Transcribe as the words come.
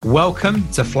Welcome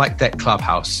to Flight Deck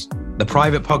Clubhouse, the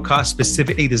private podcast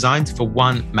specifically designed for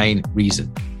one main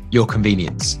reason, your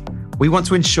convenience. We want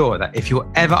to ensure that if you're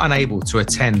ever unable to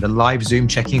attend the live Zoom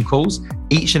check-in calls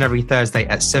each and every Thursday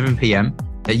at 7 p.m,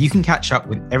 that you can catch up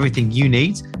with everything you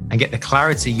need and get the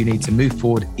clarity you need to move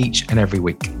forward each and every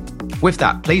week. With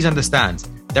that, please understand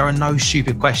there are no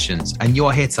stupid questions and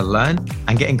you're here to learn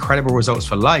and get incredible results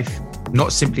for life,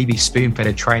 not simply be spoon-fed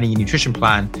a training and nutrition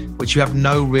plan, which you have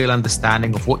no real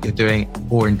understanding of what you're doing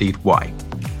or indeed why.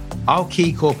 Our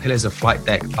key core pillars of Flight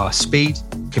Deck are speed,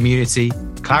 community,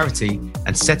 clarity,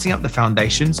 and setting up the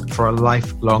foundations for a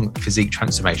lifelong physique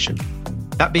transformation.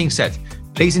 That being said,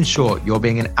 please ensure you're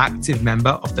being an active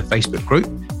member of the Facebook group,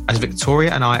 as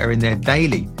Victoria and I are in there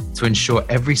daily to ensure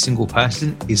every single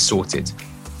person is sorted.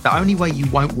 The only way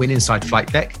you won't win inside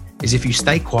Flight Deck is if you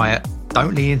stay quiet,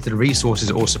 don't lean into the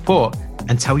resources or support,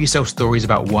 and tell yourself stories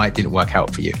about why it didn't work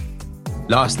out for you.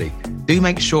 Lastly, do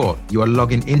make sure you are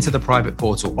logging into the private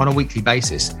portal on a weekly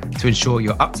basis to ensure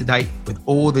you're up to date with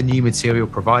all the new material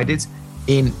provided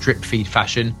in drip feed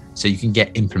fashion so you can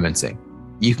get implementing.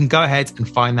 You can go ahead and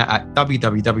find that at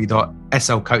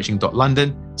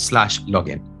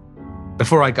www.slcoaching.london/login.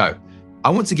 Before I go, I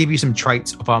want to give you some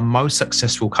traits of our most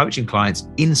successful coaching clients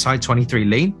inside 23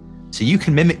 Lean so you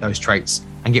can mimic those traits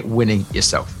and get winning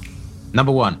yourself.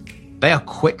 Number one, they are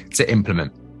quick to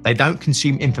implement. They don't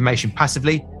consume information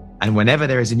passively, and whenever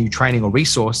there is a new training or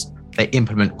resource, they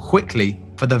implement quickly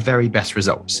for the very best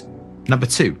results. Number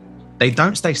two, they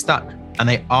don't stay stuck and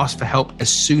they ask for help as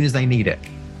soon as they need it.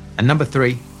 And number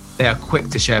three, they are quick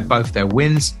to share both their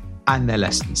wins and their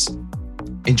lessons.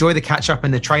 Enjoy the catch up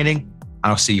and the training,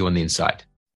 and I'll see you on the inside.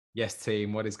 Yes,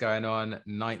 team, what is going on?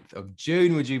 9th of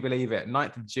June, would you believe it?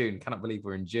 9th of June, cannot believe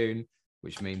we're in June,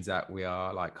 which means that we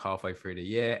are like halfway through the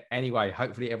year. Anyway,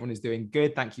 hopefully everyone is doing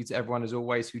good. Thank you to everyone, as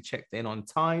always, who checked in on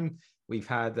time. We've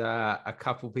had a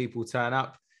couple people turn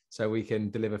up so we can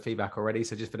deliver feedback already.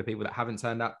 So just for the people that haven't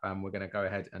turned up, we're going to go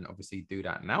ahead and obviously do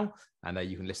that now. And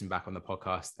you can listen back on the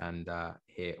podcast and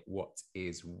hear what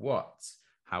is what.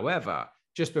 However,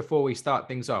 just before we start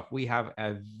things off, we have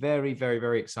a very, very,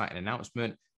 very exciting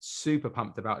announcement. Super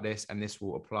pumped about this. And this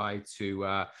will apply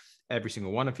to every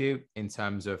single one of you in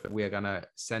terms of we are going to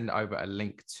send over a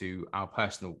link to our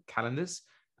personal calendars.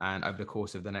 And over the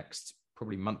course of the next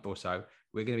probably month or so,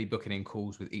 we're going to be booking in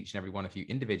calls with each and every one of you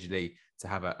individually to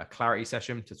have a clarity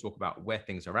session to talk about where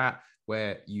things are at,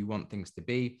 where you want things to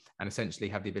be, and essentially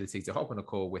have the ability to hop on a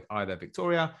call with either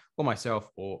Victoria or myself,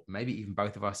 or maybe even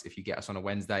both of us if you get us on a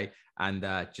Wednesday, and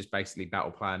just basically battle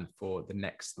plan for the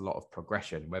next lot of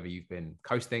progression, whether you've been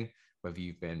coasting, whether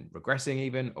you've been regressing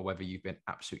even, or whether you've been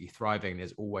absolutely thriving.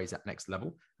 There's always that next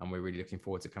level. And we're really looking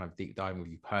forward to kind of deep diving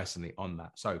with you personally on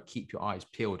that. So keep your eyes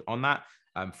peeled on that.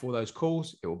 For those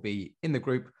calls, it will be in the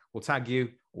group. We'll tag you,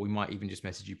 or we might even just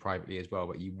message you privately as well,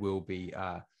 but you will be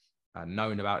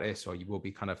known about this, or you will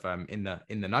be kind of in the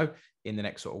know in the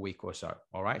next sort of week or so.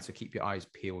 All right. So keep your eyes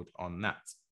peeled on that.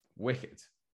 Wicked.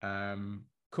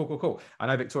 Cool. I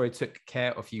know Victoria took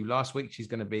care of you last week. She's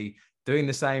going to be doing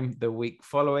the same the week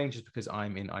following, just because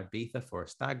I'm in Ibiza for a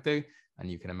stag do. And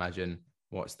you can imagine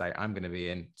what state I'm going to be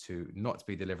in to not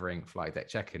be delivering Flight Deck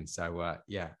check-in. So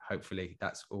yeah, hopefully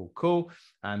that's all cool.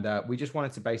 And we just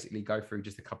wanted to basically go through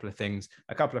just a couple of things,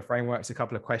 a couple of frameworks, a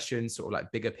couple of questions, sort of like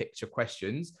bigger picture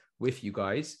questions with you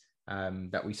guys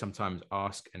that we sometimes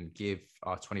ask and give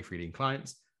our 23 Lean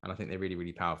clients. And I think they're really,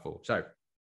 really powerful. So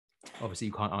obviously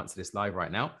you can't answer this live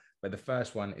right now, but the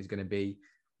first one is going to be,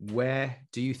 where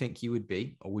do you think you would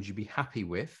be, or would you be happy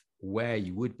with where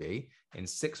you would be in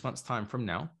 6 months' time from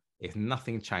now if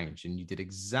nothing changed and you did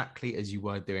exactly as you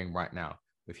were doing right now,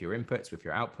 with your inputs, with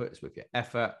your outputs, with your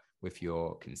effort, with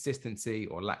your consistency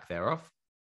or lack thereof?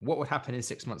 What would happen in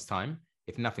 6 months' time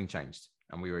if nothing changed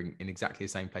and we were in exactly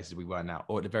the same place as we were now,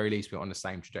 or at the very least, we're on the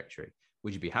same trajectory?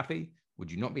 Would you be happy?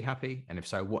 Would you not be happy? And if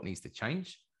so, what needs to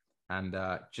change? And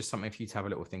just something for you to have a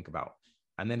little think about.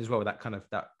 And then as well, that kind of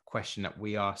that question that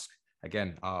we ask,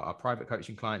 again, our private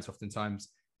coaching clients oftentimes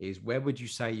is, where would you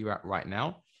say you're at right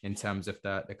now in terms of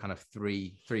the kind of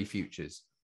three futures: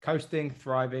 coasting,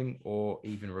 thriving, or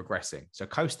even regressing? So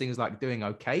coasting is like doing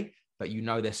okay, but you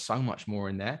know there's so much more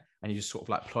in there, and you're just sort of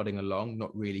like plodding along,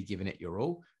 not really giving it your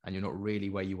all, and you're not really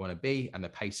where you want to be, and the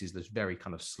pace is just very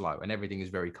kind of slow and everything is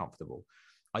very comfortable.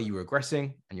 Are you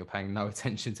regressing and you're paying no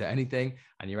attention to anything,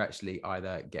 and you're actually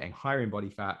either getting higher in body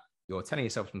fat, you're telling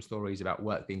yourself some stories about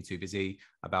work being too busy,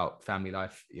 about family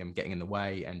life getting in the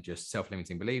way, and just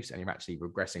self-limiting beliefs, and you're actually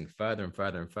regressing further and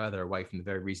further and further away from the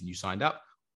very reason you signed up?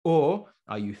 Or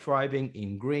are you thriving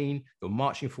in green? You're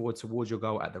marching forward towards your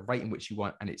goal at the rate in which you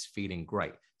want, and it's feeling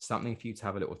great. Something for you to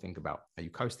have a little think about. Are you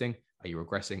coasting? Are you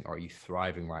regressing or are you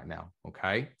thriving right now?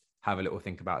 Okay. Have a little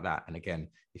think about that. And again,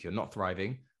 if you're not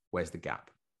thriving, where's the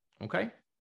gap? Okay.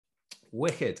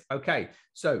 Wicked. Okay.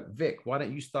 So Vic, why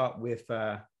don't you start with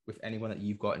anyone that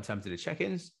you've got in terms of the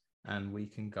check-ins, and we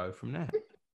can go from there.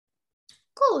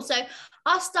 Cool. So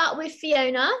I'll start with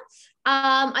Fiona.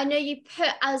 I know you put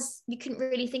as you couldn't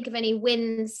really think of any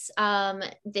wins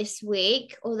this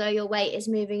week, although your weight is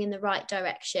moving in the right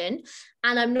direction.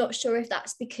 And I'm not sure if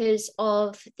that's because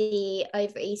of the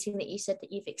overeating that you said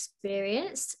that you've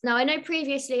experienced. Now, I know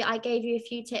previously I gave you a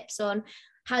few tips on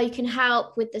how you can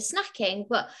help with the snacking,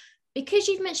 but because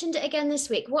you've mentioned it again this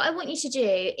week, what I want you to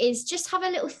do is just have a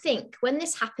little think when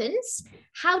this happens.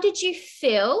 How did you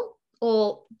feel?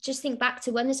 Or just think back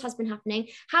to when this has been happening.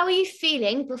 How are you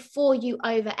feeling before you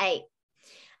overate?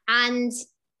 And,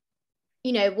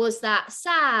 you know, was that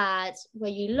sad? Were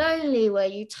you lonely? Were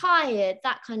you tired?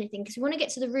 That kind of thing. Because we want to get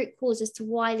to the root cause as to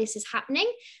why this is happening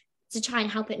to try and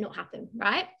help it not happen,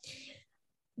 right?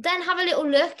 Then have a little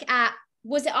look at,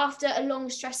 was it after a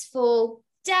long, stressful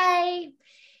day?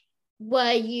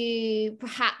 Were you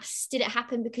perhaps, did it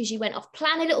happen because you went off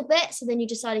plan a little bit? So then you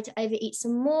decided to overeat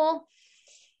some more?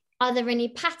 Are there any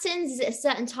patterns? Is it a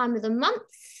certain time of the month?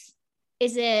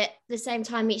 Is it the same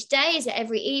time each day? Is it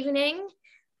every evening?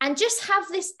 And just have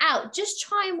this out. Just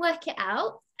try and work it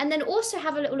out. And then also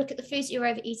have a little look at the foods that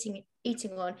you're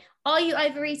eating on. Are you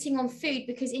overeating on food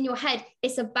because in your head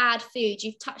it's a bad food?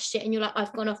 You've touched it and you're like,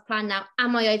 I've gone off plan now.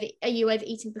 Are you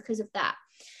overeating because of that?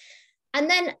 And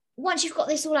then once you've got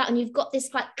this all out and you've got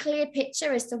this like clear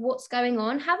picture as to what's going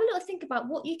on, have a little think about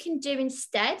what you can do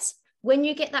instead. When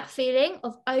you get that feeling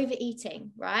of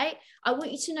overeating, right? I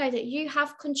want you to know that you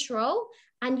have control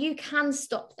and you can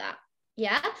stop that.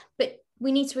 Yeah. But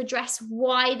we need to address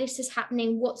why this is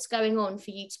happening, what's going on for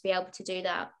you to be able to do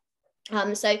that.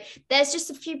 So there's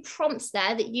just a few prompts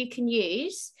there that you can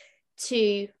use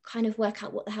to kind of work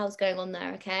out what the hell's going on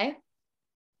there. Okay.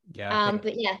 Yeah.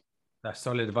 But yeah. That's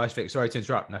solid advice, Vic. Sorry to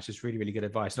interrupt. That's just really, really good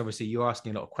advice. And obviously, you're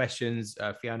asking a lot of questions.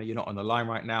 Fiona, you're not on the line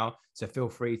right now. So feel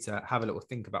free to have a little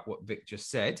think about what Vic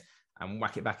just said and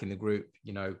whack it back in the group.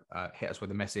 You know, hit us with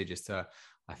a message as to,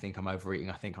 I think I'm overeating.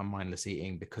 I think I'm mindless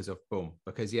eating because of boom.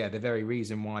 Because, yeah, the very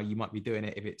reason why you might be doing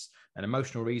it, if it's an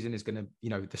emotional reason, is going to, you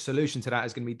know, the solution to that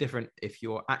is going to be different if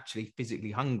you're actually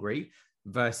physically hungry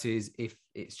versus if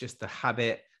it's just a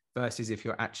habit, versus if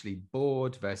you're actually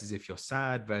bored, versus if you're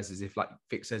sad, versus if, like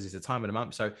Vic says, it's a time of the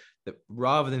month. So that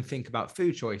rather than think about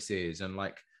food choices and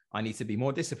like, I need to be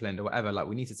more disciplined or whatever, like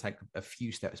we need to take a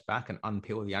few steps back and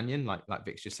unpeel the onion, like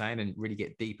Vic's just saying, and really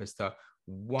get deep as to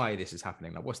why this is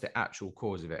happening. Like, what's the actual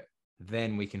cause of it?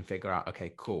 Then we can figure out,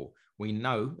 okay, cool. We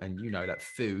know, and you know, that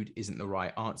food isn't the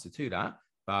right answer to that,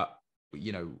 but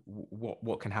you know,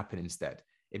 what can happen instead?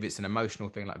 If it's an emotional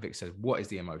thing, like Vic says, what is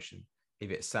the emotion?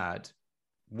 If it's sad,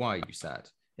 why are you sad?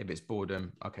 If it's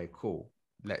boredom, okay, cool.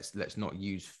 Let's not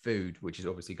use food, which is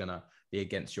obviously going to be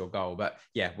against your goal. But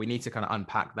yeah, we need to kind of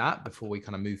unpack that before we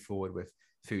kind of move forward with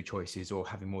food choices or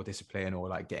having more discipline or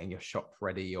like getting your shop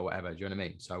ready or whatever. Do you know what I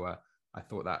mean? So I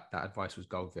thought that advice was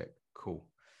gold, Vic. Cool.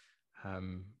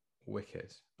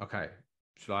 Wicked. Okay.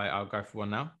 I'll go for one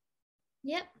now?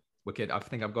 Yep. Wicked. I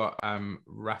think I've got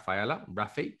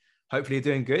Rafi. Hopefully you're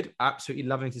doing good. Absolutely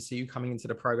loving to see you coming into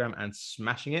the program and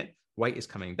smashing it. Weight is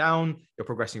coming down. You're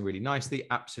progressing really nicely.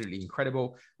 Absolutely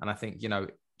incredible. And I think, you know,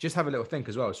 just have a little think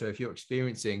as well. So if you're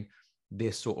experiencing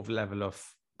this sort of level of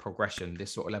progression,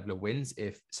 this sort of level of wins,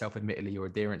 if self-admittedly your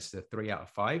adherence to 3 out of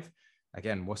 5,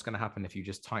 again, what's going to happen if you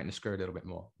just tighten the screw a little bit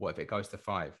more? What if it goes to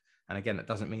 5? And again, that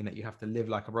doesn't mean that you have to live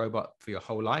like a robot for your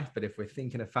whole life. But if we're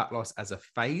thinking of fat loss as a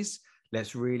phase,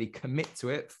 let's really commit to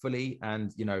it fully.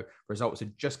 And, you know, results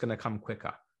are just going to come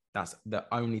quicker. That's the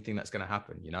only thing that's going to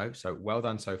happen, you know? So well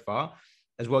done so far.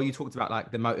 As well, you talked about like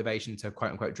the motivation to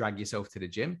quote unquote drag yourself to the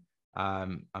gym. I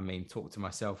mean, talk to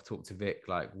myself, talk to Vic,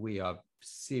 like we are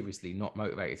seriously not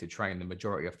motivated to train the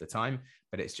majority of the time,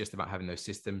 but it's just about having those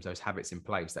systems, those habits in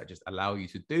place that just allow you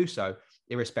to do so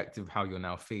irrespective of how you're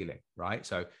now feeling, right?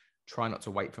 So try not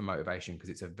to wait for motivation because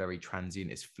it's a very transient,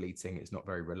 it's fleeting, it's not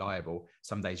very reliable.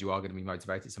 Some days you are going to be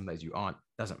motivated, some days you aren't.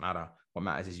 Doesn't matter. What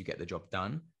matters is you get the job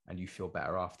done and you feel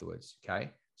better afterwards. Okay.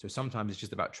 So sometimes it's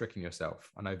just about tricking yourself.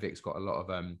 I know Vic's got a lot of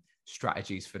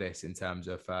strategies for this in terms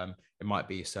of it might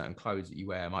be certain clothes that you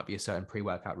wear, it might be a certain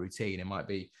pre-workout routine, it might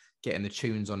be getting the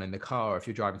tunes on in the car, or if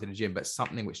you're driving to the gym, but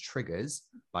something which triggers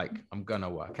like, I'm gonna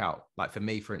work out. Like for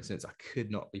me, for instance, I could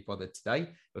not be bothered today.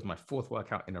 It was my 4th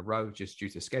workout in a row just due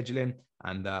to scheduling.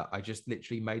 And I just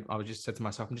literally said to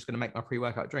myself, I'm just gonna make my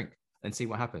pre-workout drink and see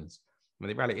what happens. Well,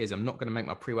 the reality is I'm not gonna make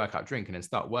my pre-workout drink and then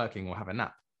start working or have a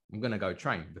nap. I'm going to go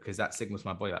train because that signals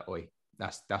my body like, oi,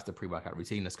 that's the pre-workout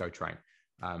routine. Let's go train.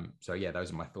 So yeah,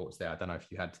 those are my thoughts there. I don't know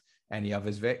if you had any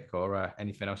others, Vic, or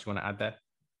anything else you want to add there.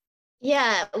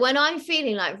 Yeah, when I'm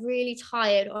feeling like really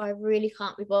tired or I really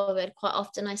can't be bothered, quite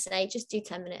often I say, just do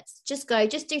 10 minutes. Just go,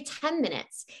 just do 10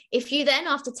 minutes. If you then,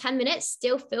 after 10 minutes,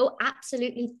 still feel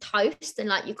absolutely toast and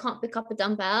like you can't pick up a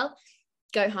dumbbell,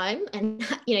 go home and,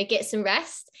 get some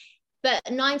rest.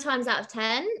 But 9 times out of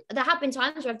 10, there have been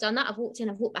times where I've done that. I've walked in,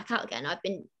 I've walked back out again.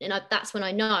 That's when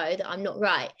I know that I'm not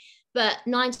right. But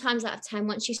 9 times out of 10,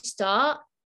 once you start,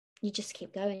 you just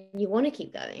keep going. You want to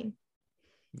keep going.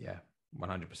 Yeah,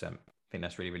 100%. I think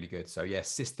that's really, really good. So yeah,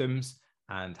 systems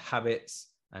and habits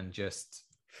and just,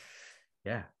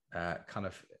 kind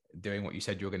of doing what you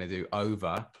said you're going to do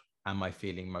over, am I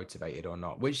feeling motivated or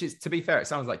not? Which is, to be fair, it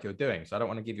sounds like you're doing. So I don't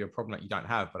want to give you a problem that you don't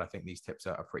have, but I think these tips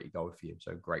are pretty gold for you.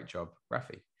 So great job,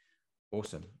 Rafi.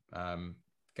 Awesome.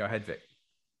 Go ahead, Vic.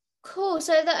 Cool.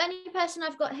 So the only person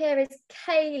I've got here is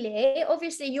Kaylee.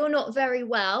 Obviously, you're not very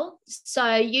well.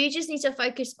 So you just need to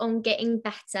focus on getting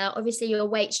better. Obviously, your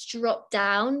weight's dropped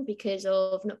down because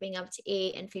of not being able to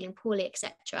eat and feeling poorly,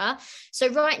 etc. So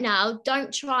right now,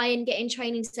 don't try and get in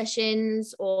training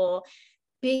sessions or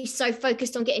be so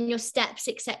focused on getting your steps,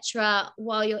 etc.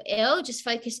 while you're ill. Just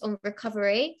focus on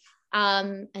recovery.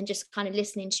 And just kind of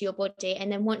listening to your body.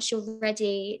 And then once you're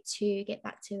ready to get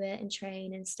back to it and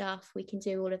train and stuff, we can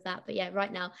do all of that. But yeah, right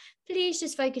now, please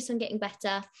just focus on getting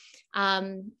better.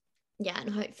 And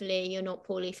hopefully you're not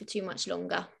poorly for too much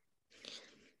longer.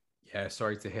 Yeah,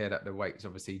 sorry to hear that the weight's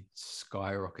obviously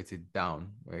skyrocketed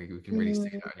down, where we can really see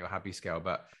that on your happy scale.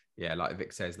 But yeah, like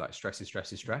Vic says, like stress is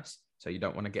stress is stress. So you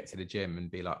don't want to get to the gym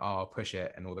and be like, oh, I'll push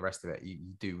it and all the rest of it. You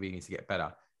do really need to get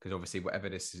better, because obviously whatever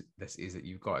this is that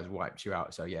you've got has wiped you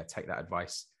out. So yeah, take that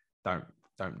advice. Don't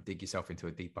dig yourself into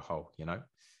a deeper hole,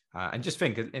 and just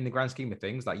think, in the grand scheme of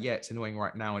things, like, yeah, it's annoying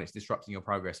right now and it's disrupting your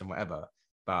progress and whatever.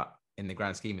 But in the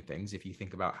grand scheme of things, if you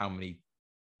think about how many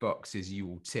boxes you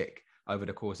will tick over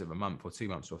the course of a month or 2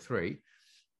 months or 3,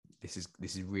 this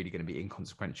is really going to be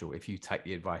inconsequential if you take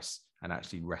the advice and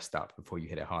actually rest up before you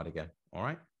hit it hard again. All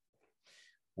right.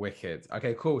 Wicked.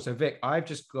 Okay, cool. So Vic, I've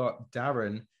just got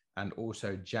Darren and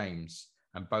also James,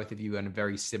 and both of you are in a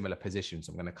very similar position.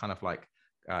 So I'm going to kind of like,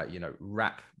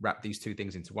 wrap these two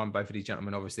things into one. Both of these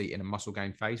gentlemen, obviously, in a muscle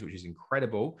gain phase, which is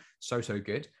incredible. So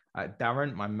good.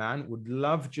 Darren, my man, would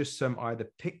love just some either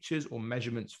pictures or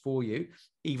measurements for you,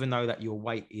 even though that your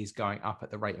weight is going up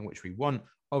at the rate in which we want.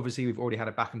 Obviously, we've already had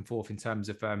a back and forth in terms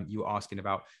of you were asking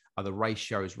about, are the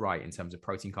ratios right in terms of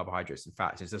protein, carbohydrates, and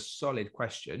fats? It's a solid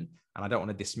question, and I don't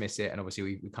want to dismiss it. And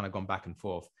obviously, we've kind of gone back and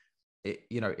forth.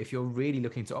 If you're really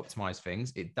looking to optimize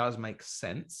things, it does make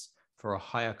sense for a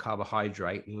higher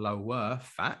carbohydrate, lower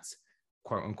fat,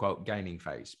 quote unquote, gaining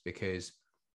phase, because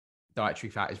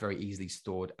dietary fat is very easily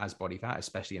stored as body fat,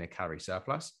 especially in a calorie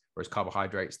surplus. Whereas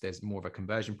carbohydrates, there's more of a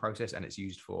conversion process, and it's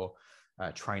used for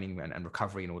training and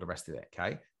recovery and all the rest of it.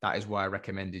 Okay. That is why I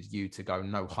recommended you to go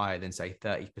no higher than, say,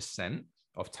 30%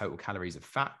 of total calories of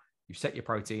fat. You set your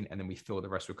protein, and then we fill the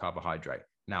rest with carbohydrate.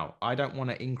 Now, I don't want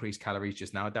to increase calories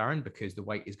just now, Darren, because the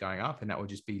weight is going up, and that will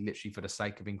just be literally for the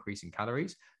sake of increasing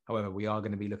calories. However, we are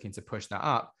going to be looking to push that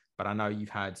up. But I know you've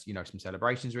had, some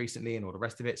celebrations recently and all the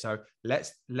rest of it. So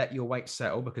let's let your weight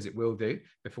settle, because it will do,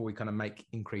 before we kind of make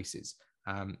increases.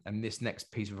 And this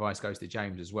next piece of advice goes to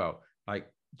James as well. Like,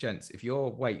 gents, if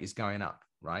your weight is going up,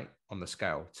 right, on the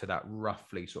scale to that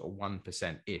roughly sort of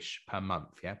 1% ish per month,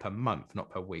 per month, not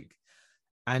per week,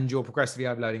 and you're progressively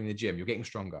overloading in the gym, you're getting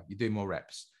stronger, you do more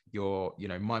reps, your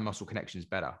mind muscle connection is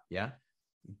better,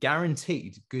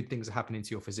 guaranteed good things are happening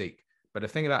to your physique. But the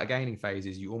thing about a gaining phase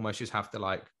is you almost just have to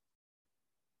like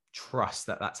trust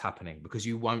that that's happening, because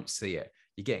you won't see it.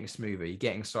 You're getting smoother, you're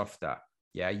getting softer.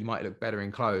 You might look better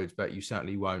in clothes, but you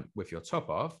certainly won't with your top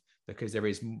off, because there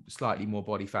is slightly more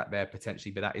body fat there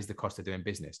potentially, but that is the cost of doing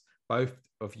business. Both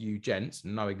of you gents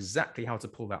know exactly how to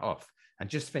pull that off. And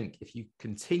just think, if you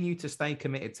continue to stay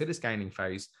committed to this gaining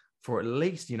phase for at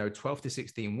least, 12 to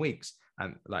 16 weeks,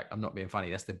 and like, I'm not being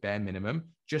funny, that's the bare minimum,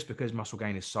 just because muscle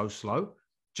gain is so slow,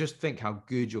 just think how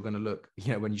good you're going to look,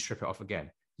 when you strip it off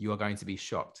again. You are going to be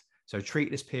shocked. So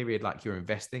treat this period like you're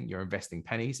investing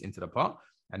pennies into the pot.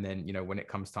 And then, when it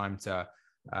comes time to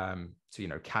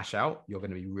cash out, you're going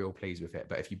to be real pleased with it.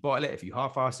 But if you bottle it, if you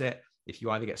half-ass it, if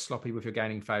you either get sloppy with your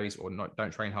gaining phase, or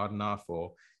don't train hard enough,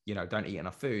 or don't eat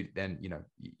enough food, then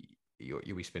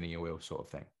you'll be spinning your wheels, sort of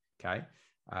thing. Okay.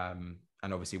 And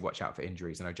obviously watch out for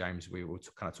injuries. I know, James, we were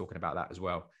kind of talking about that as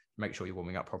well. Make sure you're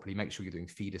warming up properly. Make sure you're doing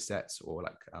feeder sets, or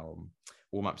like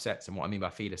warm-up sets. And what I mean by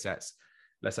feeder sets,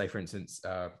 let's say, for instance,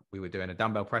 we were doing a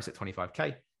dumbbell press at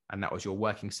 25K, and that was your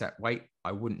working set weight.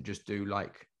 I wouldn't just do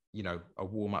like a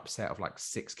warm-up set of like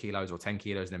 6 kilos or 10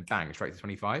 kilos and then bang, straight to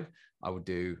 25. I would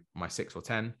do my 6 or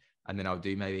 10, and then I'll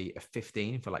do maybe a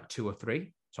 15 for like 2 or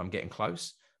 3. So I'm getting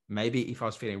close. Maybe if I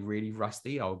was feeling really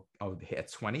rusty, I'll hit a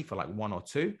 20 for like 1 or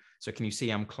 2. So can you see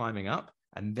I'm climbing up?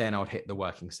 And then I'll hit the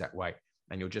working set weight.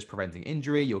 And you're just preventing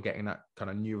injury. You're getting that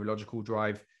kind of neurological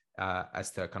drive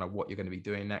as to kind of what you're going to be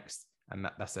doing next. And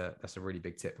that's a really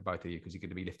big tip for both of you, because you're going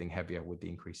to be lifting heavier with the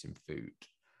increase in food.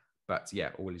 But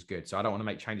yeah, all is good. So I don't want to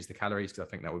make changes to calories, because I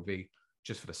think that would be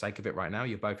just for the sake of it right now.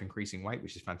 You're both increasing weight,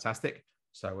 which is fantastic.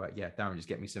 So yeah, Darren, just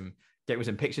get me some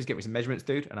pictures, get me some measurements,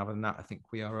 dude. And other than that, I think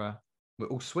we're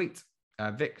all sweet.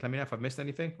 Vic, let me know if I've missed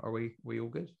anything. Are we all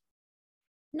good?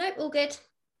 Nope, all good.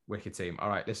 Wicked team. All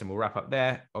right, listen, we'll wrap up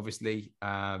there. Obviously,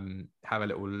 have a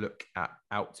little look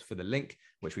out for the link,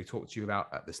 which we talked to you about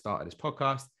at the start of this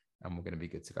podcast, and we're going to be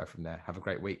good to go from there. Have a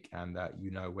great week, and you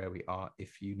know where we are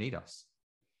if you need us.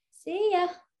 See ya.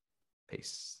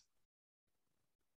 Peace.